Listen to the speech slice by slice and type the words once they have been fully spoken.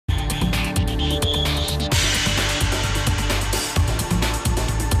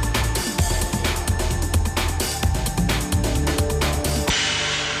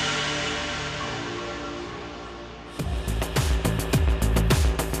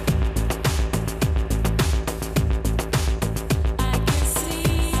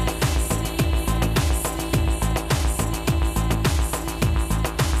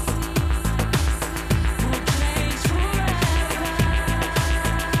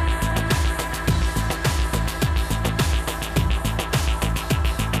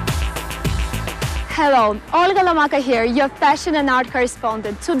Hello, Olga Lomaka here, your fashion and art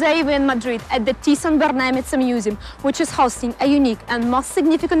correspondent. Today we're in Madrid at the Thyssen-Bornemisza Museum, which is hosting a unique and most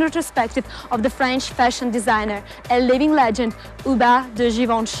significant retrospective of the French fashion designer, a living legend, Hubert de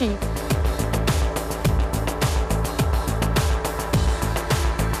Givenchy.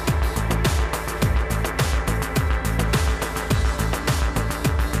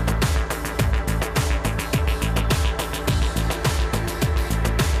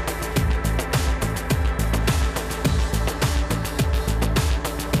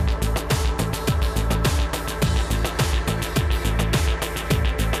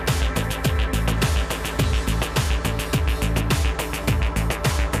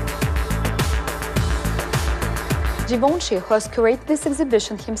 Givenchy, who has curated this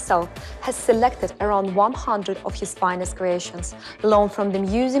exhibition himself, has selected around 100 of his finest creations, loaned from the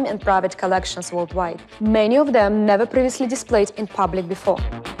museum and private collections worldwide. Many of them never previously displayed in public before.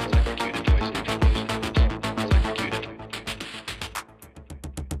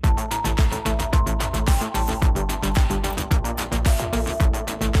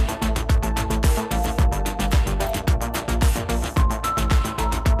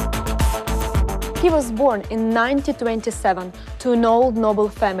 He was born in 1927 to an old noble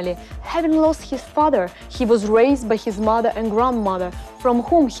family. Having lost his father, he was raised by his mother and grandmother, from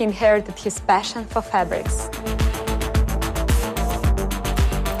whom he inherited his passion for fabrics.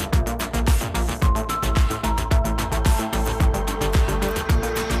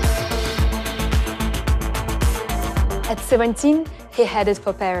 At 17, he headed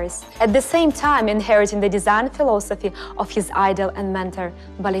for Paris, at the same time inheriting the design philosophy of his idol and mentor,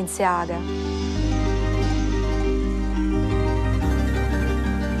 Balenciaga.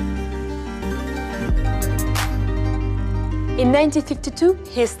 In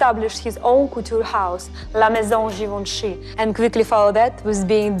 1952, he established his own couture house, La Maison Givenchy, and quickly followed that with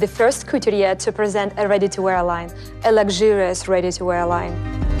being the first couturier to present a ready-to-wear line, a luxurious ready-to-wear line.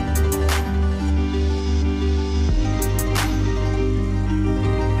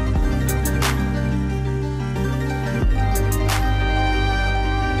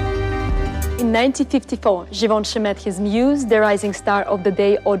 In 1954, Givenchy met his muse, the rising star of the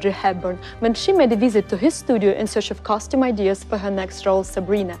day, Audrey Hepburn, when she made a visit to his studio in search of costume ideas for her next role,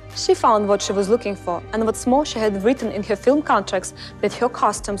 Sabrina. She found what she was looking for, and what's more, she had written in her film contracts that her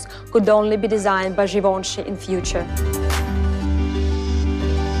costumes could only be designed by Givenchy in future.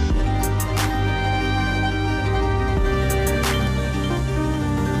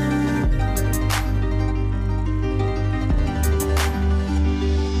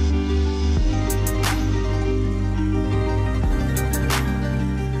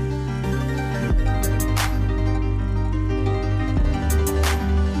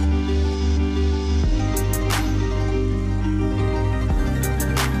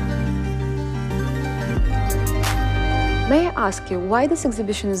 May I ask you why this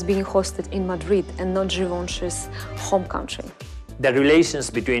exhibition is being hosted in Madrid and not Givenchy's home country? The relations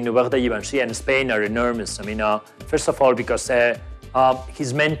between Hubert de Givenchy and Spain are enormous. I mean, first of all, because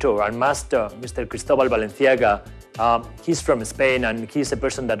his mentor and master, Mr. Cristobal Balenciaga, he's from Spain, and he's a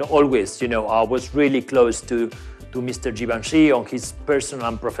person that always, was really close to Mr. Givenchy on his personal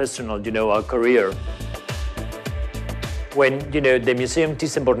and professional, career. When, the Museum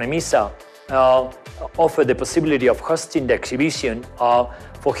Thyssen-Bornemisza offered the possibility of hosting the exhibition,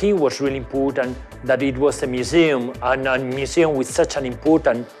 for him was really important that it was a museum, and a museum with such an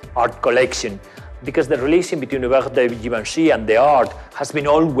important art collection, because the relation between Hubert de Givenchy and the art has been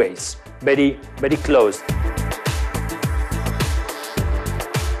always very, very close.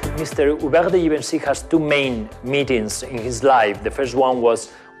 Mr. Hubert de Givenchy has two main meetings in his life. The first one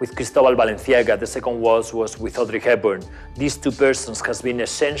was with Cristobal Balenciaga, the second was with Audrey Hepburn. These two persons has been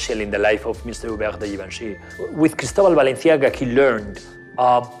essential in the life of Mr. Hubert de Givenchy. With Cristobal Balenciaga, he learned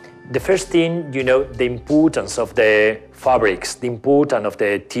the first thing, the importance of the fabrics, the importance of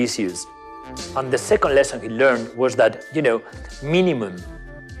the tissues. And the second lesson he learned was that, minimum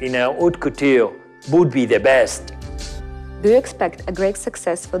in haute couture would be the best. Do you expect a great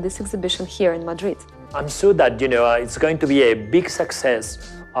success for this exhibition here in Madrid? I'm sure that, it's going to be a big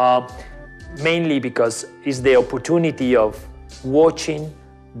success, mainly because it's the opportunity of watching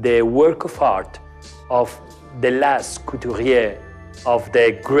the work of art of the last couturier of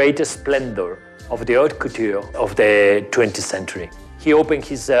the greatest splendor of the haute couture of the 20th century. He opened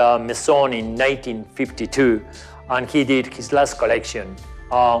his maison in 1952, and he did his last collection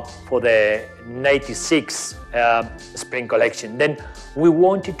for the 96 spring collection. Then we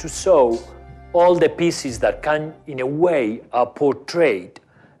wanted to show all the pieces that can, in a way, portray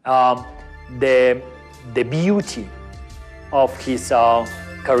the beauty of his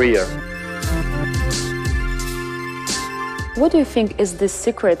career. What do you think is the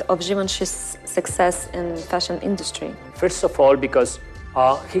secret of Givenchy's success in fashion industry? First of all, because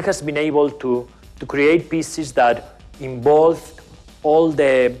he has been able to create pieces that involve all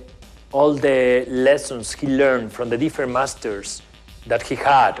the lessons he learned from the different masters that he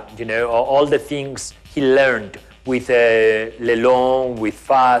had, you know, all the things he learned with Lelon, with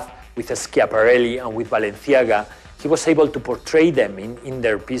Fath, with Schiaparelli, and with Balenciaga. He was able to portray them in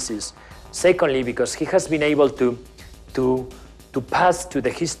their pieces. Secondly, because he has been able to pass to the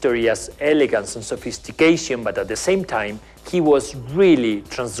history as elegance and sophistication, but at the same time, he was really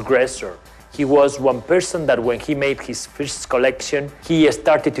transgressor. He was one person that when he made his first collection, he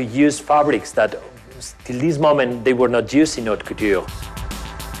started to use fabrics that till this moment they were not used in haute couture.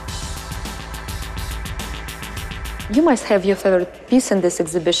 You must have your favorite piece in this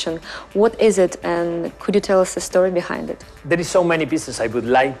exhibition. What is it, and could you tell us the story behind it? There is so many pieces I would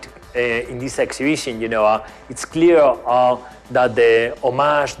like in this exhibition. You know, it's clear that the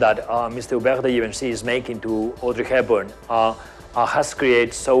homage that Mr. Hubert de Givenchy is making to Audrey Hepburn has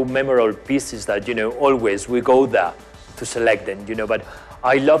created so memorable pieces that, you know, always we go there to select them, you know. But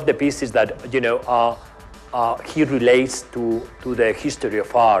I love the pieces that, you know, he relates to the history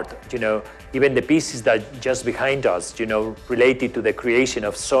of art, you know. Even the pieces that just behind us, you know, related to the creation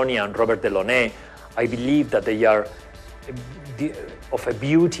of Sonia and Robert Delaunay, I believe that they are of a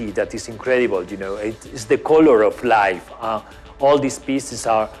beauty that is incredible, you know. It's the color of life. All these pieces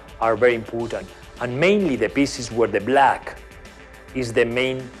are very important. And mainly the pieces where the black is the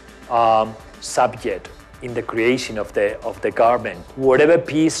main subject in the creation of the garment. Whatever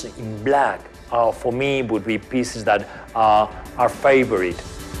piece in black, for me, would be pieces that are favorite.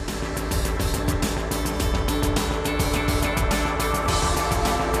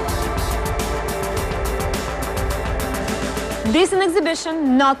 This is an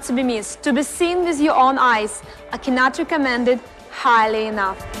exhibition not to be missed, to be seen with your own eyes. I cannot recommend it highly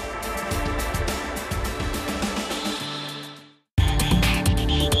enough.